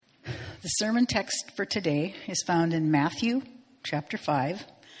The sermon text for today is found in Matthew chapter 5,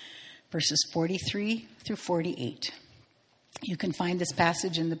 verses 43 through 48. You can find this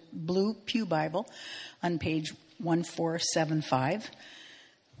passage in the Blue Pew Bible on page 1475.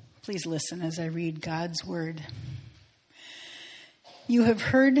 Please listen as I read God's word. You have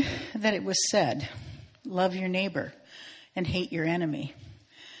heard that it was said, "Love your neighbor and hate your enemy."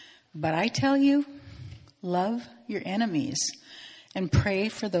 But I tell you, love your enemies and pray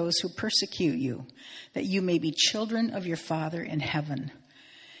for those who persecute you, that you may be children of your Father in heaven.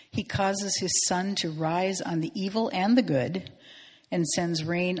 He causes his sun to rise on the evil and the good, and sends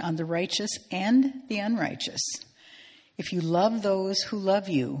rain on the righteous and the unrighteous. If you love those who love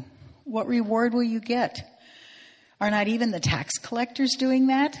you, what reward will you get? Are not even the tax collectors doing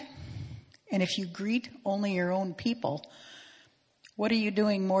that? And if you greet only your own people, what are you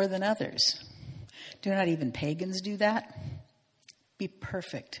doing more than others? Do not even pagans do that? Be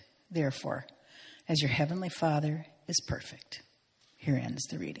perfect, therefore, as your heavenly Father is perfect. Here ends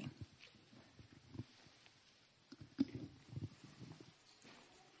the reading.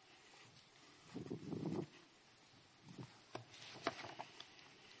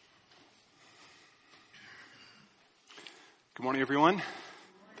 Good morning, everyone.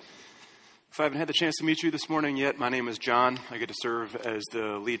 If I haven't had the chance to meet you this morning yet, my name is John. I get to serve as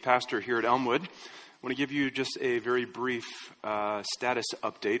the lead pastor here at Elmwood. I want to give you just a very brief status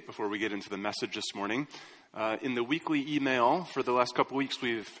update before we get into the message this morning. In the weekly email for the last couple weeks,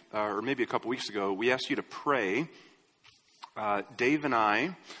 or maybe a couple weeks ago, we asked you to pray. Dave and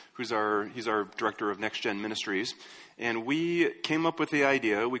I, he's our director of Next Gen Ministries, and we came up with the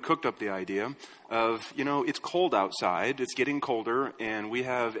idea, we cooked up the idea of, it's cold outside, it's getting colder, and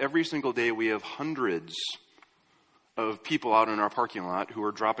every single day we have hundreds of people out in our parking lot who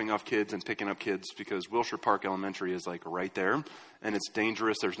are dropping off kids and picking up kids because Wilshire Park Elementary is right there, and it's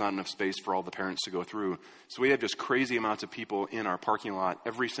dangerous. There's not enough space for all the parents to go through. So we have just crazy amounts of people in our parking lot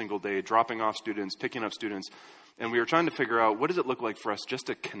every single day, dropping off students, picking up students, and we were trying to figure out what does it look like for us just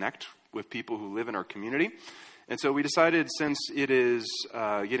to connect with people who live in our community. And so we decided, since it is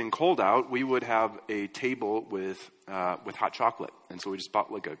getting cold out, we would have a table with hot chocolate. And so we just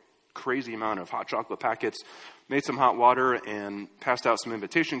bought a crazy amount of hot chocolate packets, made some hot water, and passed out some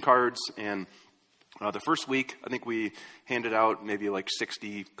invitation cards. And the first week, I think we handed out maybe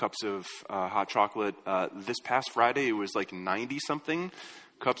 60 cups of hot chocolate. This past Friday, it was 90-something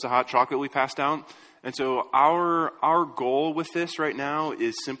cups of hot chocolate we passed out. And so our goal with this right now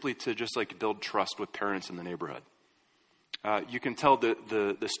is simply to just build trust with parents in the neighborhood. You can tell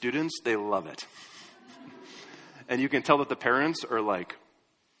the students, they love it. And you can tell that the parents are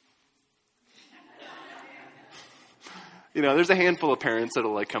there's a handful of parents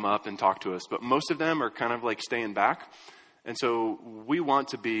that'll come up and talk to us, but most of them are kind of staying back. And so we want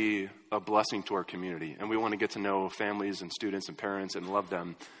to be a blessing to our community, and we want to get to know families and students and parents and love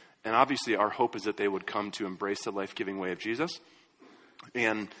them. And obviously our hope is that they would come to embrace the life-giving way of Jesus.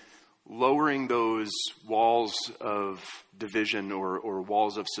 And lowering those walls of division or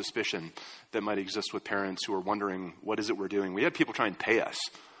walls of suspicion that might exist with parents who are wondering, what is it we're doing? We had people try and pay us.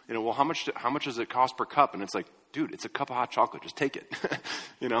 Well, how much does it cost per cup? And it's dude, it's a cup of hot chocolate. Just take it.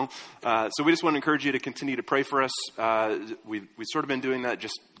 So we just want to encourage you to continue to pray for us. We've sort of been doing that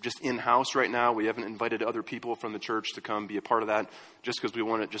just in-house right now. We haven't invited other people from the church to come be a part of that, just because we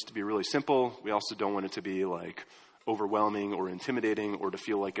want it just to be really simple. We also don't want it to be overwhelming or intimidating, or to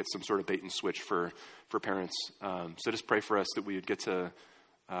feel like it's some sort of bait and switch for parents. So just pray for us that we would get to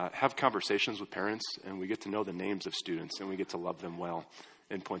have conversations with parents, and we get to know the names of students, and we get to love them well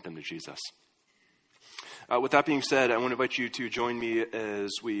and point them to Jesus. With that being said, I want to invite you to join me as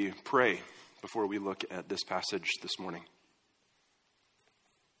we pray before we look at this passage this morning.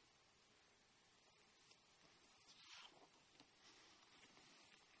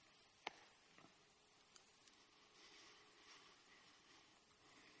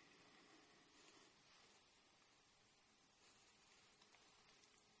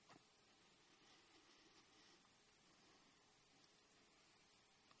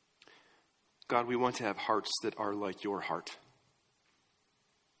 God, we want to have hearts that are like your heart.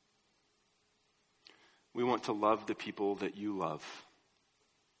 We want to love the people that you love.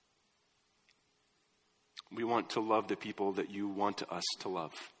 We want to love the people that you want us to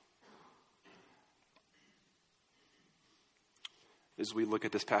love. As we look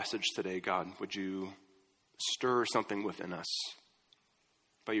at this passage today, God, would you stir something within us?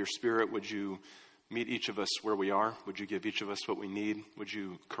 By your Spirit, would you meet each of us where we are? Would you give each of us what we need? Would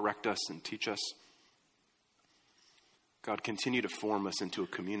you correct us and teach us? God, continue to form us into a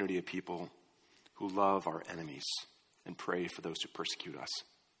community of people who love our enemies and pray for those who persecute us.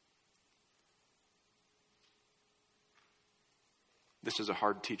 This is a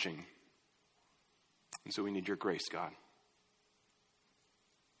hard teaching. And so we need your grace, God.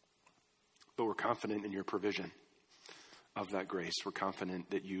 But we're confident in your provision of that grace. We're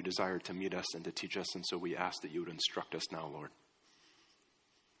confident that you desire to meet us and to teach us. And so we ask that you would instruct us now, Lord.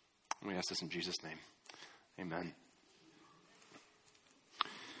 And we ask this in Jesus' name. Amen.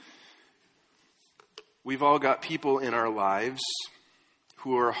 We've all got people in our lives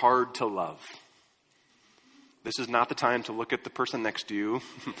who are hard to love. This is not the time to look at the person next to you.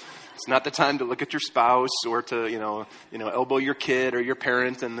 It's not the time to look at your spouse or to, elbow your kid or your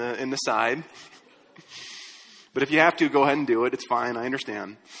parent in the side. But if you have to, go ahead and do it. It's fine. I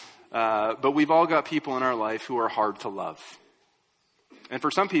understand. But we've all got people in our life who are hard to love. And for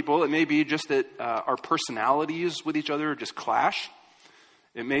some people, it may be just that our personalities with each other just clash.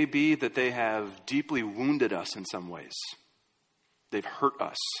 It may be that they have deeply wounded us in some ways. They've hurt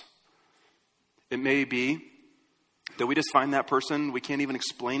us. It may be that we just find that person, we can't even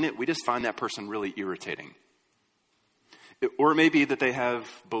explain it, we just find that person really irritating. Or it may be that they have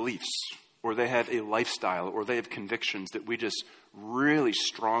beliefs, or they have a lifestyle, or they have convictions that we just really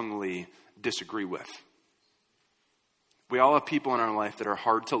strongly disagree with. We all have people in our life that are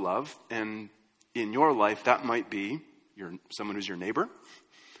hard to love, and in your life, that might be someone who's your neighbor,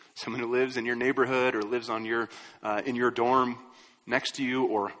 someone who lives in your neighborhood or lives on in your dorm next to you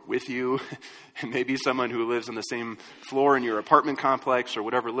or with you, and maybe someone who lives on the same floor in your apartment complex or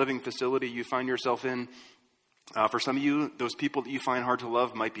whatever living facility you find yourself in. For some of you, those people that you find hard to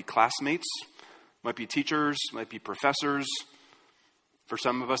love might be classmates, might be teachers, might be professors. For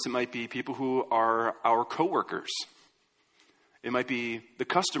some of us, it might be people who are our coworkers. It might be the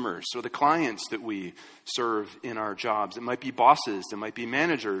customers or the clients that we serve in our jobs. It might be bosses. It might be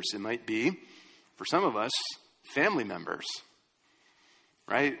managers. It might be, for some of us, family members.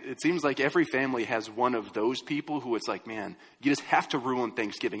 Right? It seems like every family has one of those people who it's like, man, you just have to ruin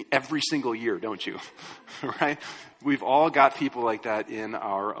Thanksgiving every single year, don't you? Right? We've all got people like that in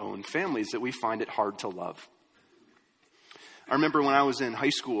our own families that we find it hard to love. I remember when I was in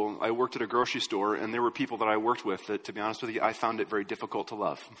high school, I worked at a grocery store, and there were people that I worked with that, to be honest with you, I found it very difficult to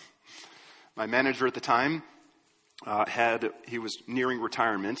love. My manager at the time he was nearing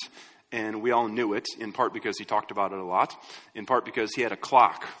retirement, and we all knew it, in part because he talked about it a lot, in part because he had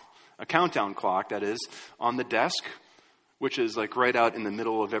a countdown clock, that is, on the desk, which is like right out in the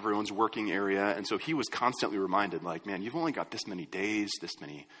middle of everyone's working area. And so he was constantly reminded, like, man, you've only got this many days, this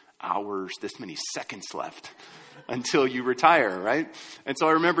many hours, this many seconds left until you retire, right? And so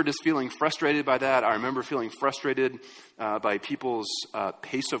I remember just feeling frustrated by that. I remember feeling frustrated by people's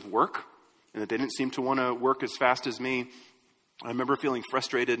pace of work, and that they didn't seem to want to work as fast as me. I remember feeling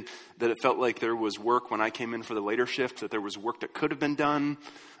frustrated that it felt like there was work when I came in for the later shift, that there was work that could have been done.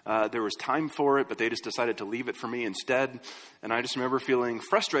 There was time for it, but they just decided to leave it for me instead. And I just remember feeling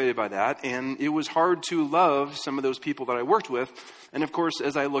frustrated by that. And it was hard to love some of those people that I worked with. And of course,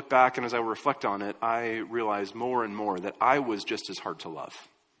 as I look back and as I reflect on it, I realize more and more that I was just as hard to love,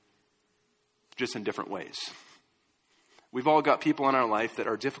 just in different ways. We've all got people in our life that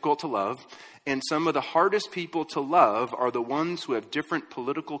are difficult to love, and some of the hardest people to love are the ones who have different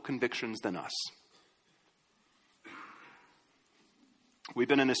political convictions than us. We've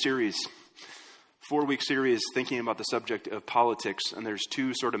been in a 4-week series, thinking about the subject of politics, and there's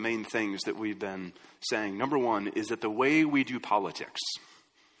two sort of main things that we've been saying. Number one is that the way we do politics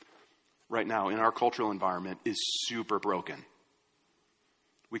right now in our cultural environment is super broken.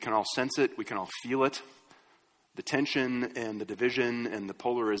 We can all sense it, we can all feel it. The tension and the division and the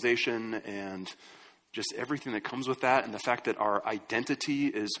polarization and just everything that comes with that, and the fact that our identity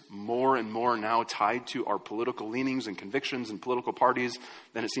is more and more now tied to our political leanings and convictions and political parties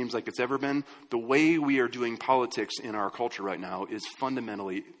than it seems like it's ever been. The way we are doing politics in our culture right now is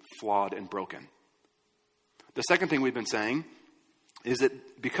fundamentally flawed and broken. The second thing we've been saying is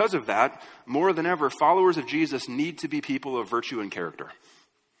that because of that, more than ever, followers of Jesus need to be people of virtue and character.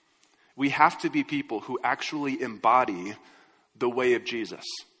 We have to be people who actually embody the way of Jesus.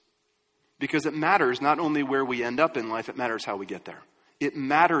 Because it matters not only where we end up in life, it matters how we get there. It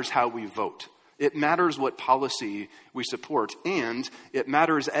matters how we vote. It matters what policy we support. And it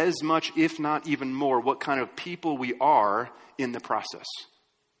matters as much, if not even more, what kind of people we are in the process.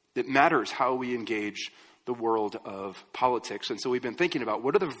 It matters how we engage the world of politics. And so we've been thinking about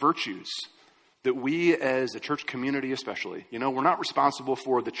what are the virtues that we as a church community especially, we're not responsible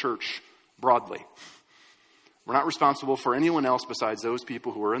for the church broadly. We're not responsible for anyone else besides those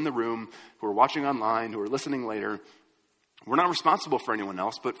people who are in the room, who are watching online, who are listening later. We're not responsible for anyone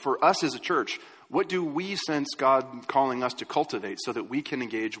else, but for us as a church, What do we sense God calling us to cultivate so that we can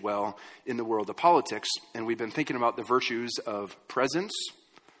engage well in the world of politics? And we've been thinking about the virtues of presence,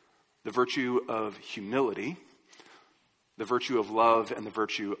 the virtue of humility, the virtue of love, and the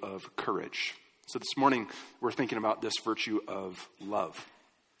virtue of courage. So this morning, we're thinking about this virtue of love.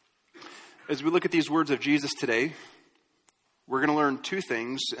 As we look at these words of Jesus today, we're going to learn two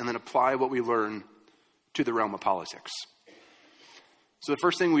things and then apply what we learn to the realm of politics. So the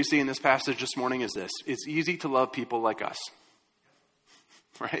first thing we see in this passage this morning is this. It's easy to love people like us.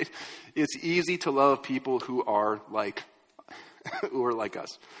 Right? It's easy to love people who are like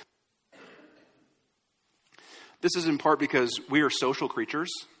us. This is in part because we are social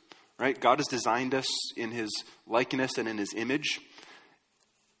creatures, right? God has designed us in his likeness and in his image.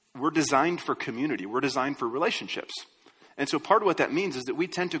 We're designed for community. We're designed for relationships. And so part of what that means is that we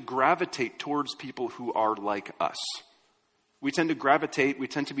tend to gravitate towards people who are like us. We tend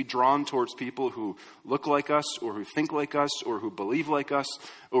to be drawn towards people who look like us, or who think like us, or who believe like us,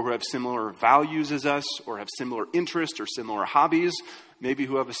 or who have similar values as us, or have similar interests or similar hobbies, maybe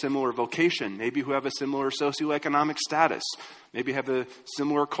who have a similar vocation, maybe who have a similar socioeconomic status, maybe have a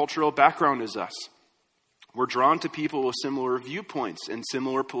similar cultural background as us. We're drawn to people with similar viewpoints and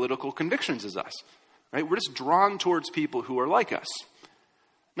similar political convictions as us, right? We're just drawn towards people who are like us.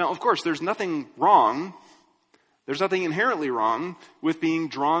 Now, of course, there's nothing inherently wrong with being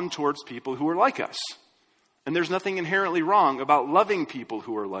drawn towards people who are like us. And there's nothing inherently wrong about loving people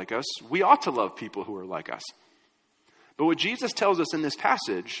who are like us. We ought to love people who are like us. But what Jesus tells us in this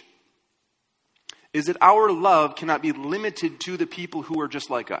passage is that our love cannot be limited to the people who are just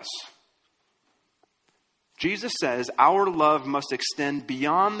like us. Jesus says our love must extend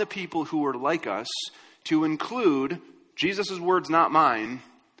beyond the people who are like us to include, Jesus' words, not mine,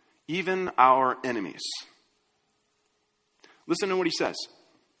 even our enemies. Listen to what he says.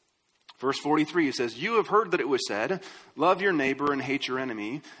 Verse 43, he says, "You have heard that it was said, 'Love your neighbor and hate your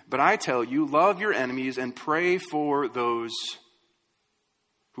enemy.' But I tell you, love your enemies and pray for those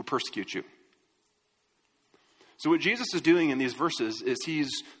who persecute you." So what Jesus is doing in these verses is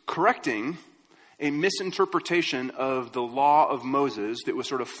he's correcting a misinterpretation of the law of Moses that was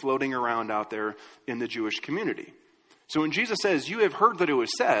sort of floating around out there in the Jewish community. So when Jesus says, "You have heard that it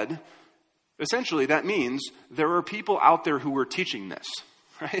was said," essentially that means there are people out there who are teaching this,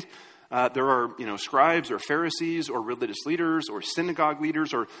 right? There are, scribes or Pharisees or religious leaders or synagogue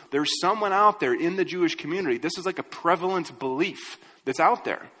leaders, or there's someone out there in the Jewish community. This is like a prevalent belief that's out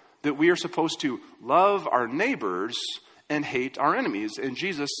there, that we are supposed to love our neighbors and hate our enemies. And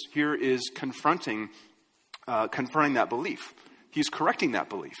Jesus here is confronting that belief. He's correcting that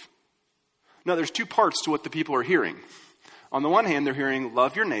belief. Now, there's two parts to what the people are hearing. On the one hand, they're hearing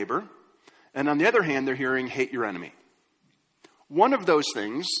love your neighbor, and on the other hand, they're hearing hate your enemy. One of those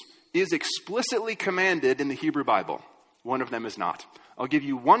things is explicitly commanded in the Hebrew Bible. One of them is not. I'll give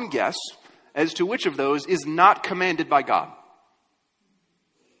you one guess as to which of those is not commanded by God.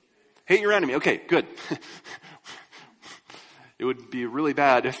 Hate your enemy. Okay, good. It would be really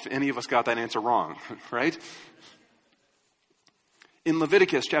bad if any of us got that answer wrong, right? In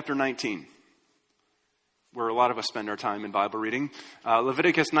Leviticus chapter 19, where a lot of us spend our time in Bible reading,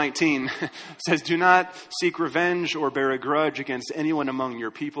 Leviticus 19 says, "Do not seek revenge or bear a grudge against anyone among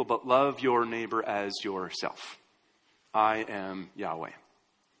your people, but love your neighbor as yourself. I am Yahweh."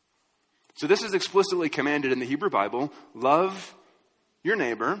 So this is explicitly commanded in the Hebrew Bible. Love your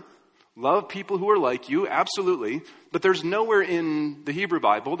neighbor. Love people who are like you, absolutely. But there's nowhere in the Hebrew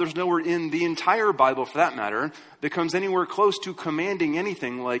Bible, there's nowhere in the entire Bible for that matter, that comes anywhere close to commanding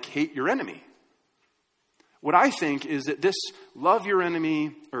anything like hate your enemy. What I think is that this love your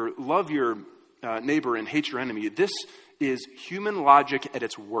enemy, or love your neighbor and hate your enemy, this is human logic at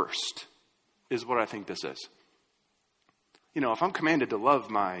its worst, is what I think this is. If I'm commanded to love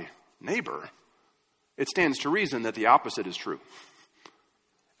my neighbor, it stands to reason that the opposite is true.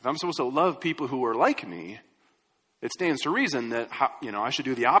 If I'm supposed to love people who are like me, it stands to reason that I should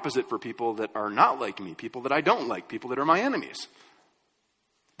do the opposite for people that are not like me, people that I don't like, people that are my enemies.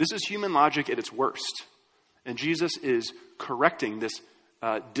 This is human logic at its worst. And Jesus is correcting this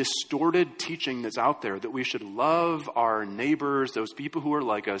distorted teaching that's out there, that we should love our neighbors, those people who are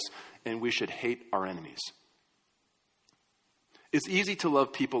like us, and we should hate our enemies. It's easy to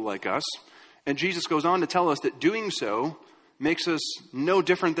love people like us, and Jesus goes on to tell us that doing so makes us no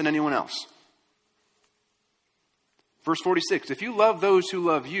different than anyone else. Verse 46, "If you love those who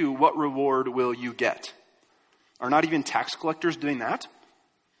love you, what reward will you get? Are not even tax collectors doing that?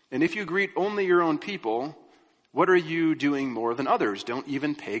 And if you greet only your own people, what are you doing more than others? Don't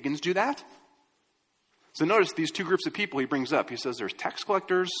even pagans do that?" So notice these two groups of people he brings up. He says there's tax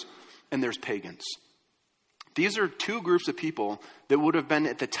collectors and there's pagans. These are two groups of people that would have been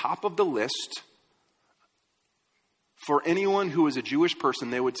at the top of the list for anyone who is a Jewish person.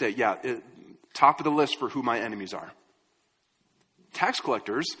 They would say, top of the list for who my enemies are. Tax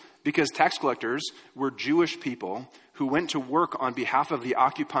collectors, because tax collectors were Jewish people who went to work on behalf of the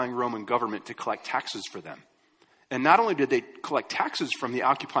occupying Roman government to collect taxes for them. And not only did they collect taxes from the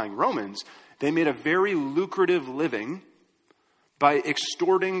occupying Romans, they made a very lucrative living by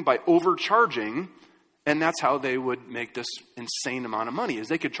extorting, by overcharging, and that's how they would make this insane amount of money, is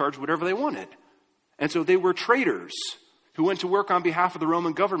they could charge whatever they wanted. And so they were traders who went to work on behalf of the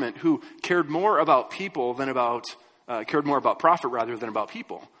Roman government, who cared more about people than cared more about profit rather than about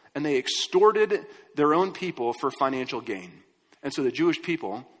people. And they extorted their own people for financial gain. And so the Jewish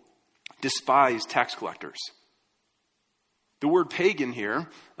people despised tax collectors. The word pagan here,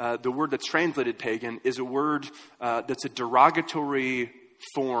 the word that's translated pagan, is a word that's a derogatory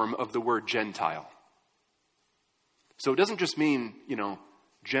form of the word Gentile. So it doesn't just mean,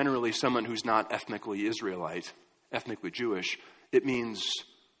 generally someone who's not ethnically Israelite, ethnically Jewish. It means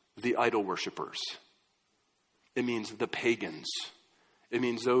the idol worshipers. It means the pagans. It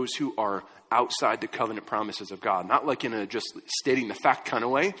means those who are outside the covenant promises of God. Not like in a just stating the fact kind of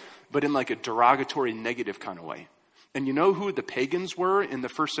way, but in like a derogatory, negative kind of way. And you know who the pagans were in the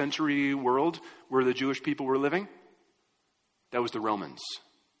first century world where the Jewish people were living? That was the Romans.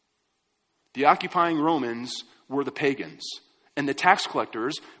 The occupying Romans were the pagans. And the tax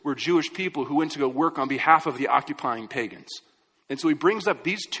collectors were Jewish people who went to go work on behalf of the occupying pagans. And so he brings up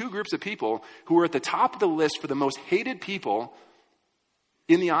these two groups of people who are at the top of the list for the most hated people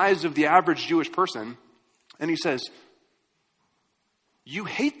in the eyes of the average Jewish person. And he says, you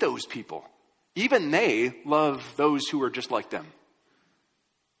hate those people. Even they love those who are just like them.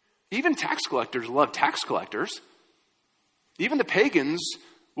 Even tax collectors love tax collectors. Even the pagans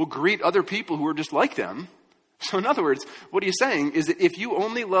will greet other people who are just like them. So in other words, what he's saying is that if you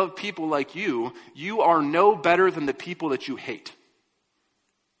only love people like you are no better than the people that you hate.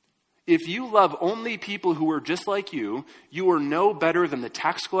 If you love only people who are just like you are no better than the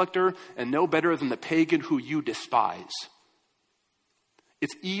tax collector and no better than the pagan who you despise.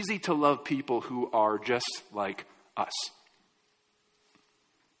 It's easy to love people who are just like us.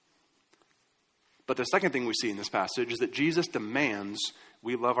 But the second thing we see in this passage is that Jesus demands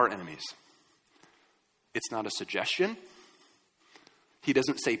we love our enemies. It's not a suggestion. He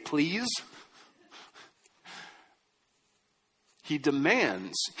doesn't say please. He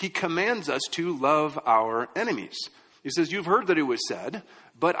commands us to love our enemies. He says, you've heard that it was said,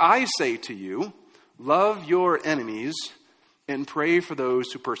 but I say to you, love your enemies and pray for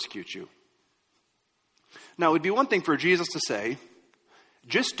those who persecute you. Now, it would be one thing for Jesus to say,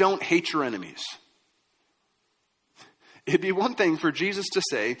 just don't hate your enemies. It'd be one thing for Jesus to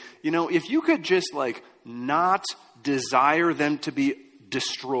say, if you could just not desire them to be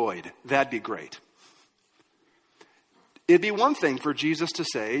destroyed, that'd be great. It'd be one thing for Jesus to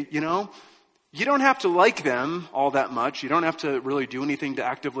say, you don't have to like them all that much. You don't have to really do anything to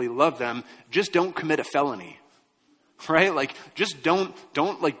actively love them. Just don't commit a felony, right? Just don't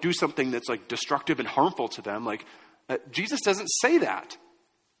do something that's destructive and harmful to them. Jesus doesn't say that.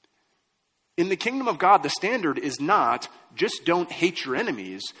 In the kingdom of God, the standard is not just don't hate your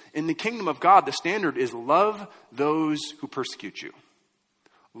enemies. In the kingdom of God, the standard is love those who persecute you.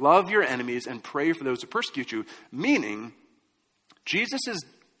 Love your enemies and pray for those who persecute you. Meaning, Jesus'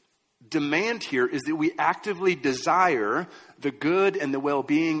 demand here is that we actively desire the good and the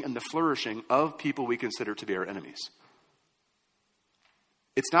well-being and the flourishing of people we consider to be our enemies.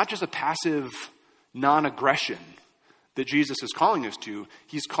 It's not just a passive non-aggression that Jesus is calling us to.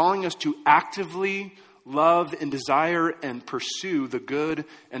 He's calling us to actively love and desire and pursue the good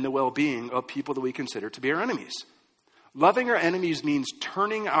and the well-being of people that we consider to be our enemies. Loving our enemies means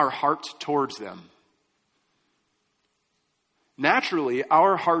turning our hearts towards them. Naturally,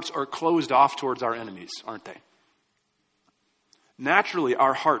 our hearts are closed off towards our enemies, aren't they? Naturally,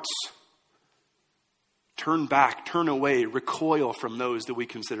 our hearts turn back, turn away, recoil from those that we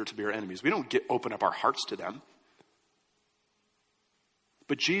consider to be our enemies. We don't open up our hearts to them.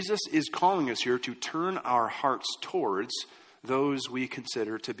 But Jesus is calling us here to turn our hearts towards those we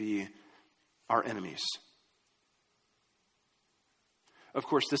consider to be our enemies. Of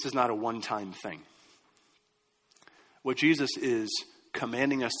course, this is not a one-time thing. What Jesus is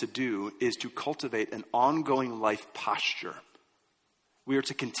commanding us to do is to cultivate an ongoing life posture. We are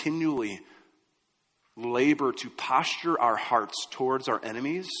to continually labor to posture our hearts towards our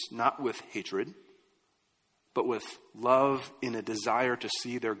enemies, not with hatred, but with love in a desire to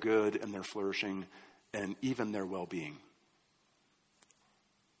see their good and their flourishing and even their well-being.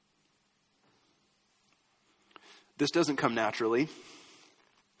 This doesn't come naturally.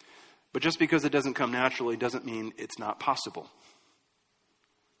 But just because it doesn't come naturally doesn't mean it's not possible.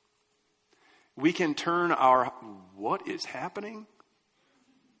 We can turn our, what is happening?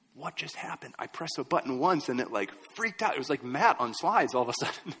 What just happened? I pressed a button once and it like freaked out. It was like Matt on slides all of a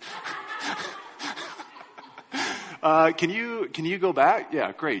sudden. Can you go back?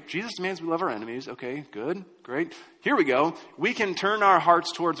 Yeah, great. Jesus demands we love our enemies. Okay, good, great. Here we go. We can turn our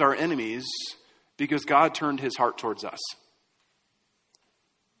hearts towards our enemies because God turned his heart towards us.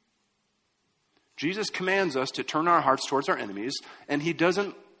 Jesus commands us to turn our hearts towards our enemies, and he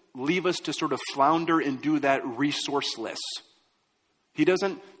doesn't leave us to sort of flounder and do that resourceless. He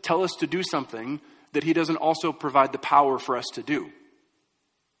doesn't tell us to do something that he doesn't also provide the power for us to do.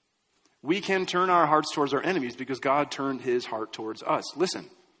 We can turn our hearts towards our enemies because God turned his heart towards us. Listen,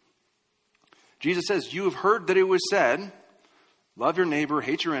 Jesus says, you have heard that it was said, love your neighbor,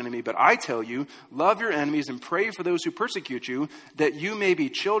 hate your enemy, but I tell you, love your enemies and pray for those who persecute you, that you may be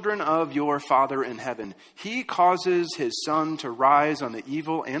children of your Father in heaven. He causes his sun to rise on the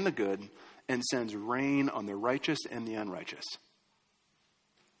evil and the good, and sends rain on the righteous and the unrighteous.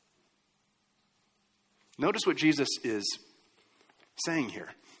 Notice what Jesus is saying here.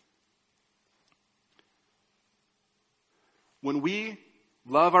 When we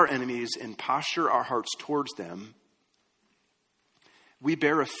love our enemies and posture our hearts towards them, we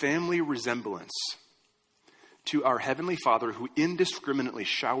bear a family resemblance to our Heavenly Father who indiscriminately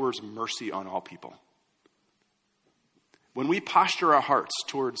showers mercy on all people. When we posture our hearts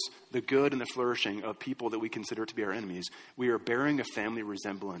towards the good and the flourishing of people that we consider to be our enemies, we are bearing a family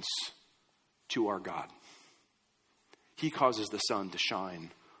resemblance to our God. He causes the sun to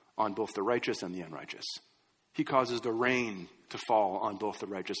shine on both the righteous and the unrighteous. He causes the rain to fall on both the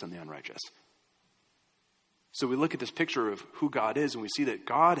righteous and the unrighteous. So we look at this picture of who God is, and we see that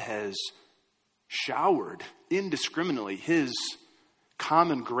God has showered indiscriminately his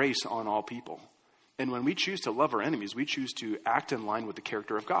common grace on all people. And when we choose to love our enemies, we choose to act in line with the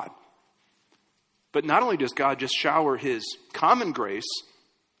character of God. But not only does God just shower his common grace,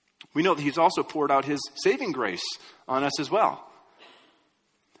 we know that he's also poured out his saving grace on us as well.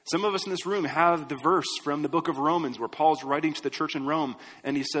 Some of us in this room have the verse from the book of Romans where Paul's writing to the church in Rome,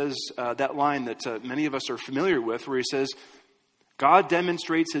 and he says that line that many of us are familiar with, where he says, God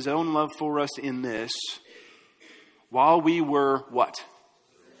demonstrates his own love for us in this, while we were what?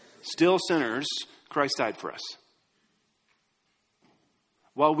 Still sinners, Christ died for us.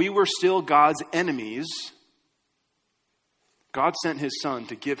 While we were still God's enemies, God sent his Son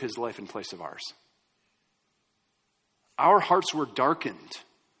to give his life in place of ours. Our hearts were darkened.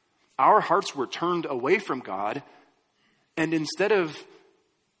 Our hearts were turned away from God, and instead of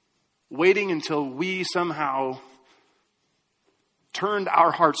waiting until we somehow turned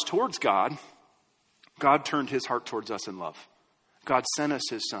our hearts towards God, God turned his heart towards us in love. God sent us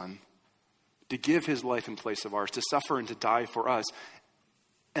his Son to give his life in place of ours, to suffer and to die for us.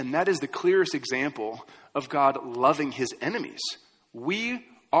 And that is the clearest example of God loving his enemies. We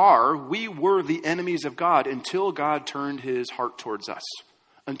were the enemies of God until God turned his heart towards us.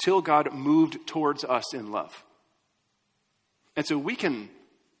 Until God moved towards us in love. And so we can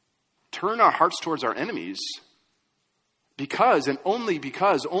turn our hearts towards our enemies because, and only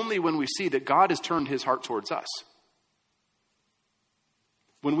because, only when we see that God has turned his heart towards us.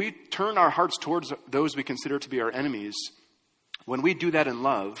 When we turn our hearts towards those we consider to be our enemies, when we do that in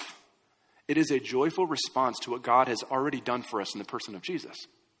love, it is a joyful response to what God has already done for us in the person of Jesus.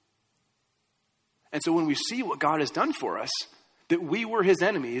 And so when we see what God has done for us, that we were his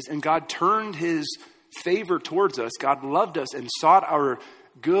enemies and God turned his favor towards us. God loved us and sought our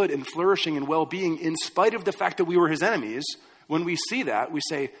good and flourishing and well-being in spite of the fact that we were his enemies. When we see that, we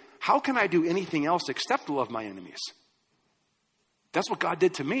say, how can I do anything else except love my enemies? That's what God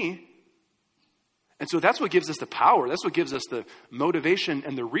did to me. And so that's what gives us the power. That's what gives us the motivation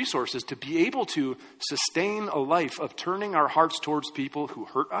and the resources to be able to sustain a life of turning our hearts towards people who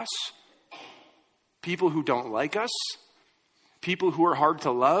hurt us, people who don't like us, people who are hard to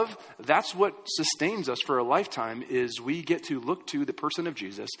love. That's what sustains us for a lifetime, is we get to look to the person of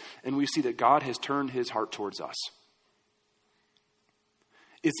Jesus and we see that God has turned his heart towards us.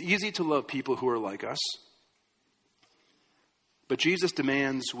 It's easy to love people who are like us, but Jesus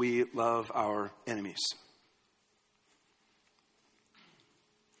demands we love our enemies.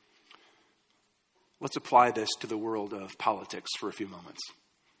 Let's apply this to the world of politics for a few moments.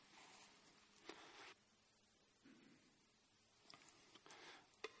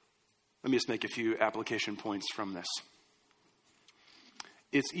 Let me just make a few application points from this.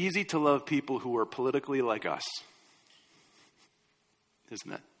 It's easy to love people who are politically like us,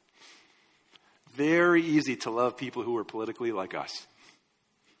 isn't it? Very easy to love people who are politically like us.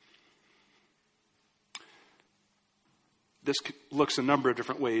 This looks a number of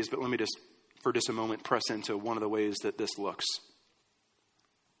different ways, but let me just, for just a moment, press into one of the ways that this looks.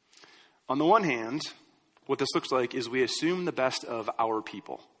 On the one hand, what this looks like is we assume the best of our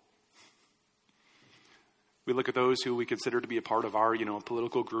people. We look at those who we consider to be a part of our,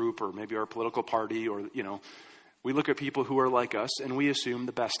 political group or maybe our political party or, we look at people who are like us and we assume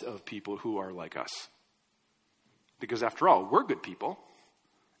the best of people who are like us. Because after all, we're good people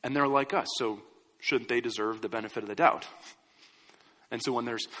and they're like us, so shouldn't they deserve the benefit of the doubt? And so when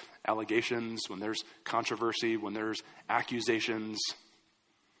there's allegations, when there's controversy, when there's accusations,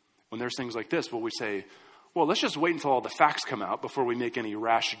 when there's things like this, we say, well, let's just wait until all the facts come out before we make any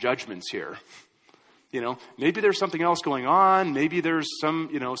rash judgments here. Maybe there's something else going on. Maybe there's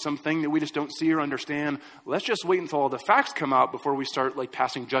something that we just don't see or understand. Let's just wait until all the facts come out before we start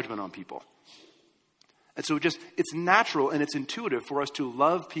passing judgment on people. And so it's natural and it's intuitive for us to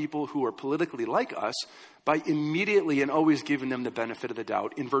love people who are politically like us by immediately and always giving them the benefit of the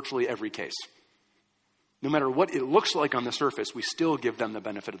doubt in virtually every case. No matter what it looks like on the surface, we still give them the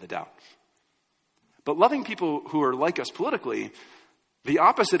benefit of the doubt. But loving people who are like us politically, the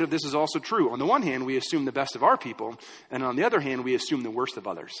opposite of this is also true. On the one hand, we assume the best of our people, and on the other hand, we assume the worst of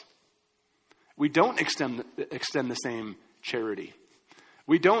others. We don't extend the same charity.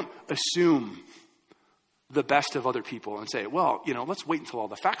 We don't assume the best of other people and say, well, let's wait until all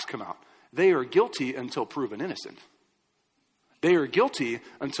the facts come out. They are guilty until proven innocent. They are guilty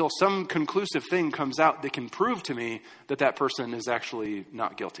until some conclusive thing comes out that can prove to me that that person is actually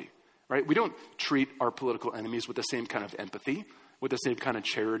not guilty, right? We don't treat our political enemies with the same kind of empathy, with the same kind of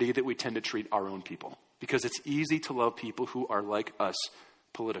charity that we tend to treat our own people, because it's easy to love people who are like us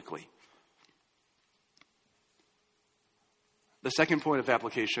politically. The second point of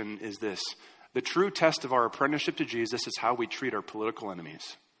application is this. The true test of our apprenticeship to Jesus is how we treat our political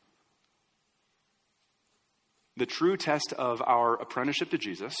enemies. The true test of our apprenticeship to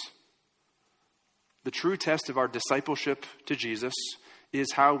Jesus, the true test of our discipleship to Jesus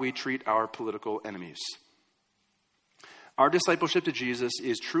is how we treat our political enemies. Our discipleship to Jesus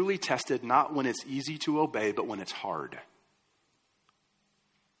is truly tested not when it's easy to obey, but when it's hard.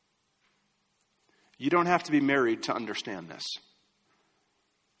 You don't have to be married to understand this.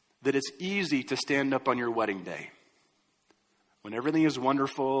 That it's easy to stand up on your wedding day when everything is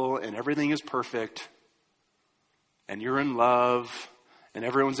wonderful and everything is perfect and you're in love and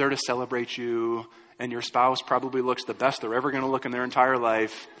everyone's there to celebrate you and your spouse probably looks the best they're ever going to look in their entire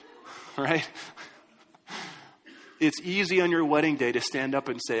life, right? It's easy on your wedding day to stand up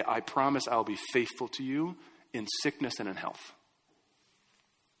and say, I promise I'll be faithful to you in sickness and in health.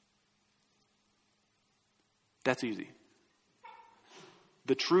 That's easy.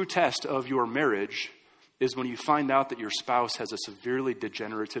 The true test of your marriage is when you find out that your spouse has a severely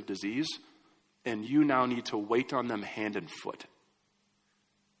degenerative disease and you now need to wait on them hand and foot.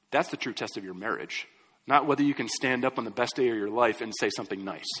 That's the true test of your marriage, not whether you can stand up on the best day of your life and say something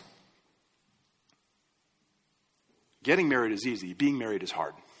nice. Getting married is easy. Being married is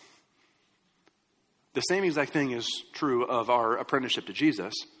hard. The same exact thing is true of our apprenticeship to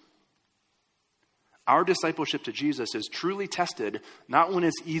Jesus. Our discipleship to Jesus is truly tested not when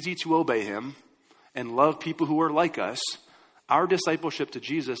it's easy to obey him and love people who are like us. Our discipleship to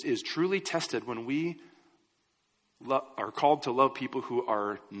Jesus is truly tested when we are called to love people who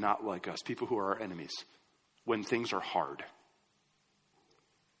are not like us, people who are our enemies, when things are hard.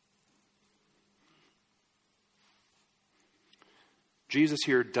 Jesus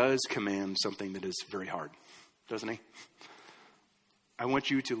here does command something that is very hard, doesn't he? I want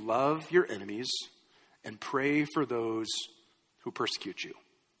you to love your enemies and pray for those who persecute you.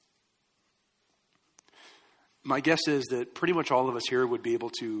 My guess is that pretty much all of us here would be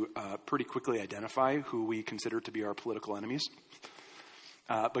able to pretty quickly identify who we consider to be our political enemies.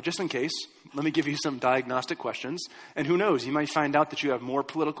 But just in case, let me give you some diagnostic questions. And who knows, you might find out that you have more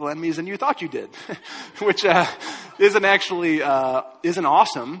political enemies than you thought you did, which isn't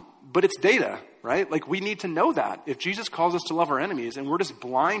awesome, but it's data, right? We need to know that. If Jesus calls us to love our enemies and we're just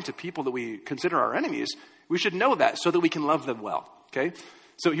blind to people that we consider our enemies, we should know that so that we can love them well, okay?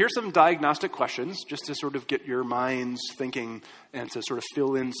 So here's some diagnostic questions just to sort of get your minds thinking and to sort of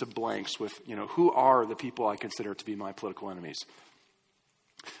fill in some blanks with, who are the people I consider to be my political enemies?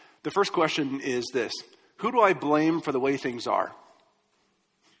 The first question is this: who do I blame for the way things are?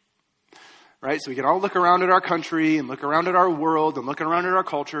 Right? So we can all look around at our country and look around at our world and look around at our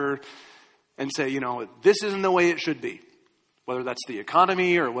culture and say, this isn't the way it should be. Whether that's the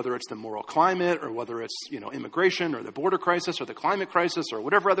economy or whether it's the moral climate or whether it's, immigration or the border crisis or the climate crisis or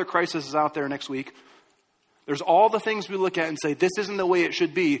whatever other crisis is out there next week. There's all the things we look at and say, this isn't the way it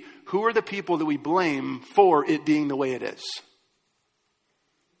should be. Who are the people that we blame for it being the way it is?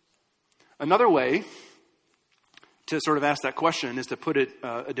 Another way to sort of ask that question is to put it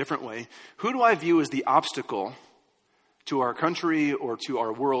a different way. Who do I view as the obstacle to our country or to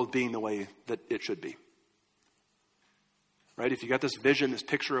our world being the way that it should be? Right? If you got this vision, this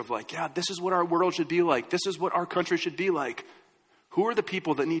picture of this is what our world should be like. This is what our country should be like. Who are the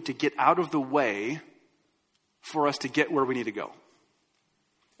people that need to get out of the way for us to get where we need to go?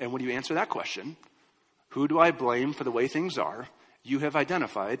 And when you answer that question, who do I blame for the way things are? You have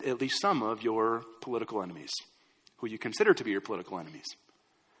identified at least some of your political enemies, who you consider to be your political enemies.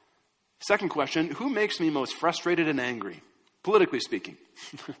 Second question, who makes me most frustrated and angry, politically speaking?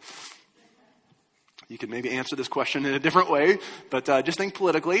 You can maybe answer this question in a different way, but just think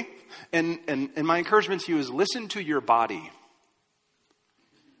politically. And my encouragement to you is listen to your body.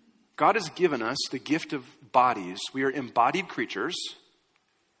 God has given us the gift of bodies. We are embodied creatures,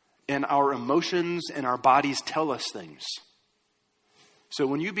 and our emotions and our bodies tell us things. So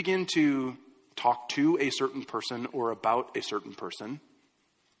when you begin to talk to a certain person or about a certain person,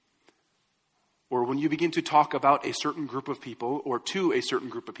 or when you begin to talk about a certain group of people or to a certain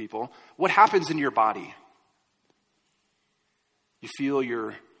group of people, what happens in your body? You feel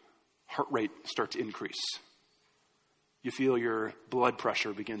your heart rate start to increase. You feel your blood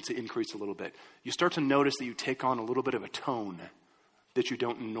pressure begin to increase a little bit. You start to notice that you take on a little bit of a tone that you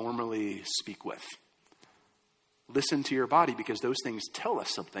don't normally speak with. Listen to your body, because those things tell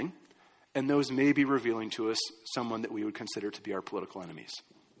us something, and those may be revealing to us someone that we would consider to be our political enemies.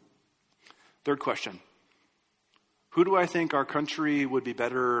 Third question, who do I think our country would be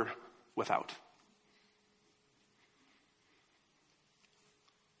better without?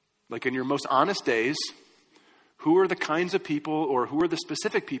 Like in your most honest days, who are the kinds of people or who are the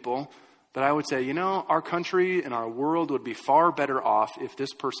specific people that I would say, our country and our world would be far better off if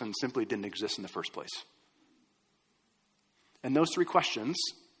this person simply didn't exist in the first place? And those three questions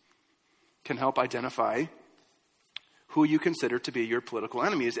can help identify who you consider to be your political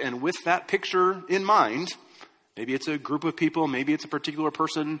enemies. And with that picture in mind, maybe it's a group of people, maybe it's a particular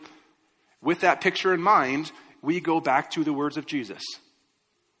person. With that picture in mind, we go back to the words of Jesus.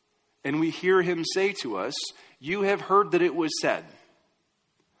 And we hear him say to us, you have heard that it was said,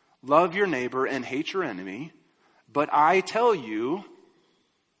 love your neighbor and hate your enemy. But I tell you,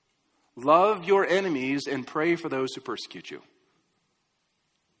 love your enemies and pray for those who persecute you.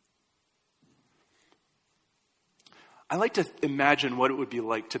 I like to imagine what it would be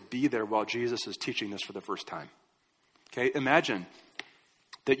like to be there while Jesus is teaching this for the first time. Okay, imagine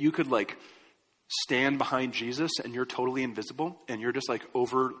that you could stand behind Jesus and you're totally invisible and you're just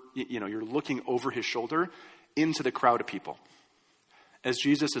over, you're looking over his shoulder into the crowd of people. As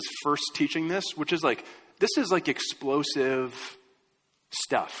Jesus is first teaching this, which is this is explosive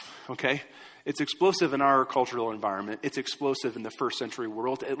stuff, okay? It's explosive in our cultural environment. It's explosive in the first century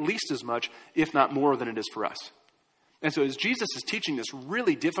world, at least as much, if not more than it is for us. And so as Jesus is teaching this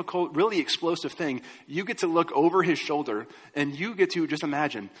really difficult, really explosive thing, you get to look over his shoulder and you get to just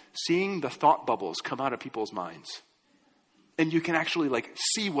imagine seeing the thought bubbles come out of people's minds. And you can actually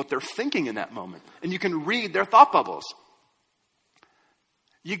see what they're thinking in that moment. And you can read their thought bubbles.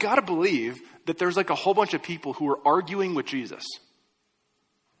 You got to believe that there's a whole bunch of people who are arguing with Jesus.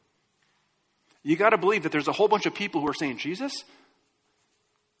 You got to believe that there's a whole bunch of people who are saying, Jesus,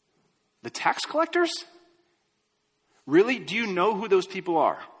 the tax collectors? Really? Do you know who those people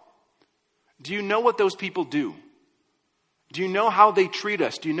are? Do you know what those people do? Do you know how they treat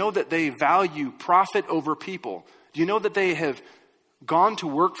us? Do you know that they value profit over people? Do you know that they have gone to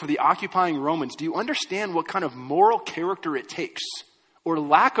work for the occupying Romans? Do you understand what kind of moral character it takes, or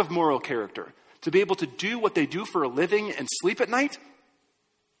lack of moral character, to be able to do what they do for a living and sleep at night?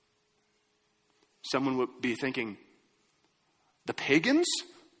 Someone would be thinking, the pagans?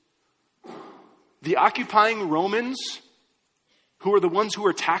 The occupying Romans, who are the ones who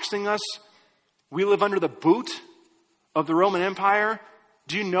are taxing us, we live under the boot of the Roman Empire.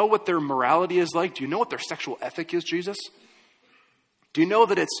 Do you know what their morality is like? Do you know what their sexual ethic is, Jesus? Do you know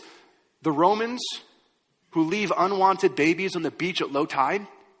that it's the Romans who leave unwanted babies on the beach at low tide?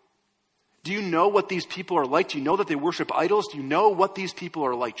 Do you know what these people are like? Do you know that they worship idols? Do you know what these people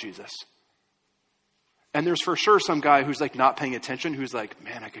are like, Jesus? And there's for sure some guy who's not paying attention, who's man,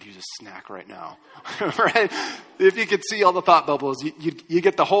 I could use a snack right now. Right? If you could see all the thought bubbles, you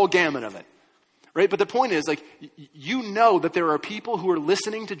get the whole gamut of it. right? But the point is, like, you know that there are people who are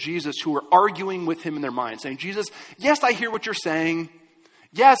listening to Jesus who are arguing with him in their mind, saying, Jesus, yes, I hear what you're saying.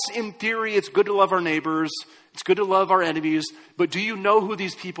 Yes, in theory, it's good to love our neighbors. It's good to love our enemies. But do you know who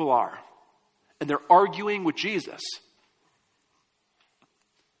these people are? And they're arguing with Jesus.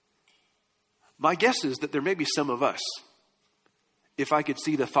 My guess is that there may be some of us, if I could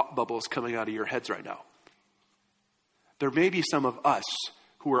see the thought bubbles coming out of your heads right now, there may be some of us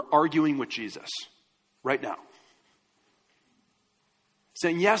who are arguing with Jesus right now.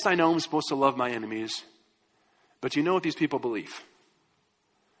 Saying, yes, I know I'm supposed to love my enemies, but do you know what these people believe?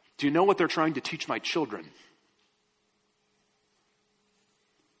 Do you know what they're trying to teach my children?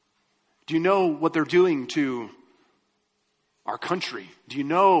 Do you know what they're doing to our country? Do you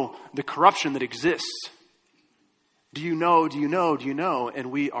know the corruption that exists? Do you know? And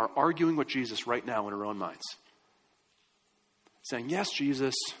we are arguing with Jesus right now in our own minds. Saying, yes,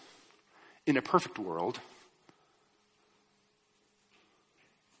 Jesus, in a perfect world.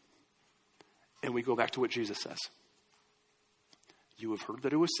 And we go back to what Jesus says. You have heard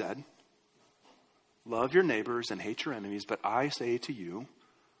that it was said, love your neighbors and hate your enemies, but I say to you,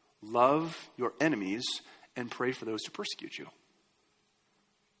 love your enemies and pray for those who persecute you.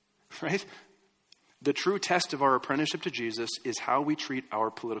 Right? The true test of our apprenticeship to Jesus is how we treat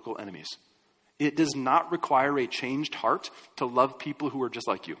our political enemies. It does not require a changed heart to love people who are just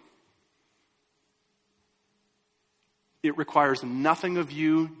like you. It requires nothing of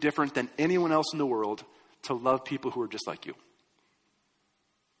you different than anyone else in the world to love people who are just like you.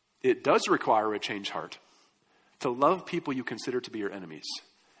 It does require a changed heart to love people you consider to be your enemies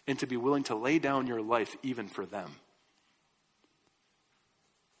and to be willing to lay down your life even for them.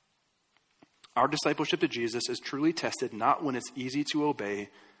 Our discipleship to Jesus is truly tested not when it's easy to obey,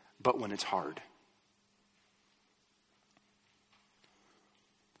 but when it's hard.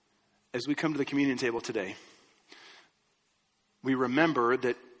 As we come to the communion table today, we remember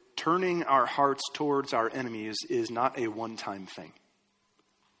that turning our hearts towards our enemies is not a one-time thing.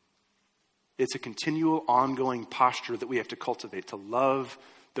 It's a continual, ongoing posture that we have to cultivate to love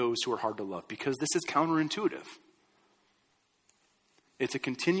those who are hard to love, because this is counterintuitive. It's a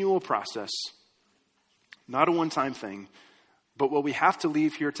continual process, not a one-time thing. But what we have to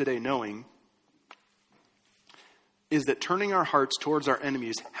leave here today knowing is that turning our hearts towards our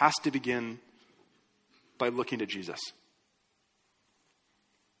enemies has to begin by looking to Jesus.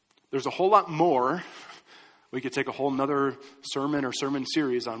 There's a whole lot more. We could take a whole nother sermon or sermon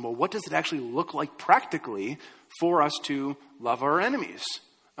series on, well, what does it actually look like practically for us to love our enemies?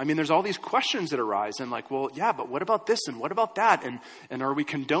 I mean, there's all these questions that arise and like, well, yeah, but what about this and what about that? And are we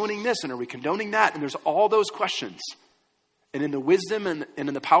condoning this and are we condoning that? And there's all those questions. And in the wisdom and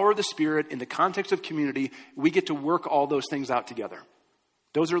in the power of the Spirit, in the context of community, we get to work all those things out together.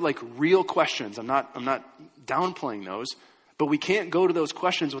 Those are like real questions. I'm not downplaying those, but we can't go to those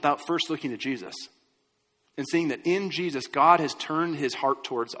questions without first looking to Jesus and seeing that in Jesus, God has turned his heart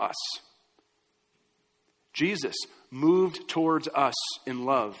towards us. Jesus moved towards us in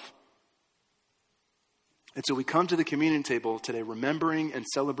love. And so we come to the communion table today remembering and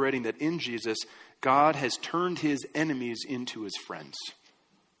celebrating that in Jesus, God has turned his enemies into his friends.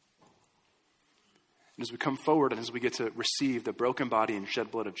 And as we come forward and as we get to receive the broken body and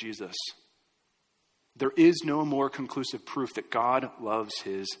shed blood of Jesus, there is no more conclusive proof that God loves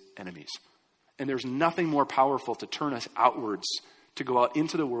his enemies. And there's nothing more powerful to turn us outwards, to go out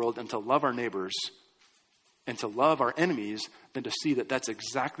into the world and to love our neighbors and to love our enemies than to see that that's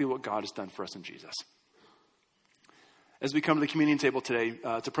exactly what God has done for us in Jesus. As we come to the communion table today,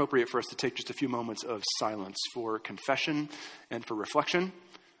 it's appropriate for us to take just a few moments of silence for confession and for reflection.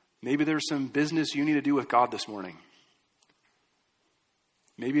 Maybe there's some business you need to do with God this morning.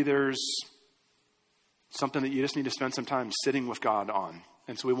 Maybe there's something that you just need to spend some time sitting with God on.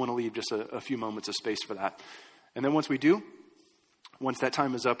 And so we want to leave just a few moments of space for that. And then once that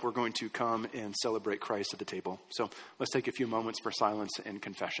time is up, we're going to come and celebrate Christ at the table. So let's take a few moments for silence and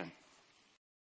confession.